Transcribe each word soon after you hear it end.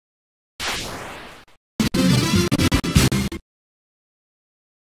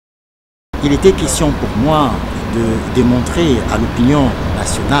il était question pour moi de démontrer à l'opinion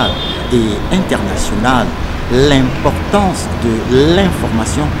nationale et internationale l'importance de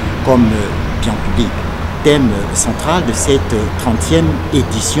l'information comme bien public, thème central de cette 30e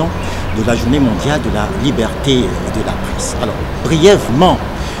édition de la Journée mondiale de la liberté de la presse. Alors, brièvement,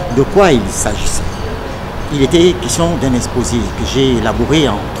 de quoi il s'agissait? Il était question d'un exposé que j'ai élaboré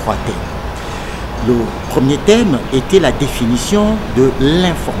en 3 thèmes. Le premier thème était la définition de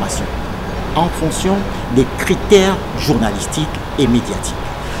l'information en fonction des critères journalistiques et médiatiques.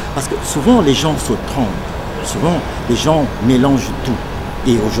 Parce que souvent les gens se trompent, souvent les gens mélangent tout.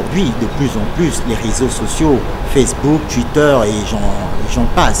 Et aujourd'hui, de plus en plus, les réseaux sociaux, Facebook, Twitter et j'en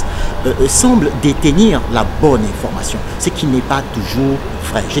passe, semblent détenir la bonne information, ce qui n'est pas toujours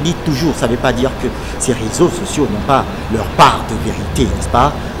vrai. Je dis toujours, ça ne veut pas dire que ces réseaux sociaux n'ont pas leur part de vérité, n'est-ce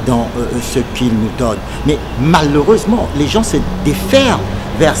pas, dans ce qu'ils nous donnent. Mais malheureusement, les gens se déferlent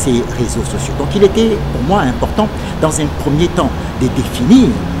vers ces réseaux sociaux. Donc il était pour moi important, dans un premier temps, de définir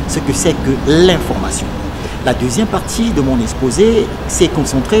ce que c'est que l'information. La deuxième partie de mon exposé s'est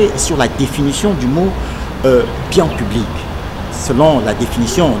concentrée sur la définition du mot bien public, selon la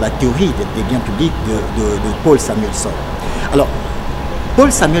définition, la théorie des biens publics de Paul Samuelson. Alors,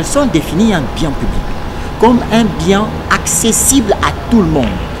 Paul Samuelson définit un bien public comme un bien accessible à tout le monde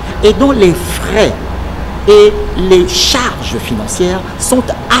et dont les frais et les charges financières sont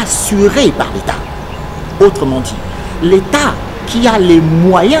assurées par l'État. Autrement dit, l'État qui a les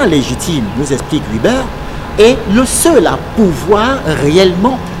moyens légitimes, nous explique Weber, est le seul à pouvoir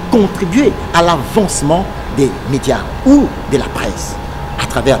réellement contribuer à l'avancement des médias ou de la presse, à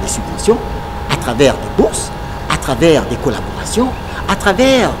travers des subventions, à travers des bourses, à travers des collaborations, à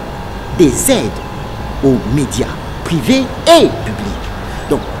travers des aides aux médias privés et publics.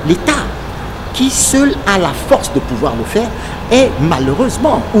 Donc l'État, qui seul a la force de pouvoir le faire, est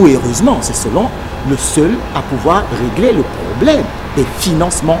malheureusement ou heureusement, c'est selon, le seul à pouvoir régler le problème des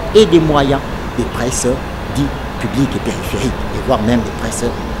financements et des moyens des presses dits publics et périphériques, et voire même des presses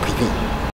privées.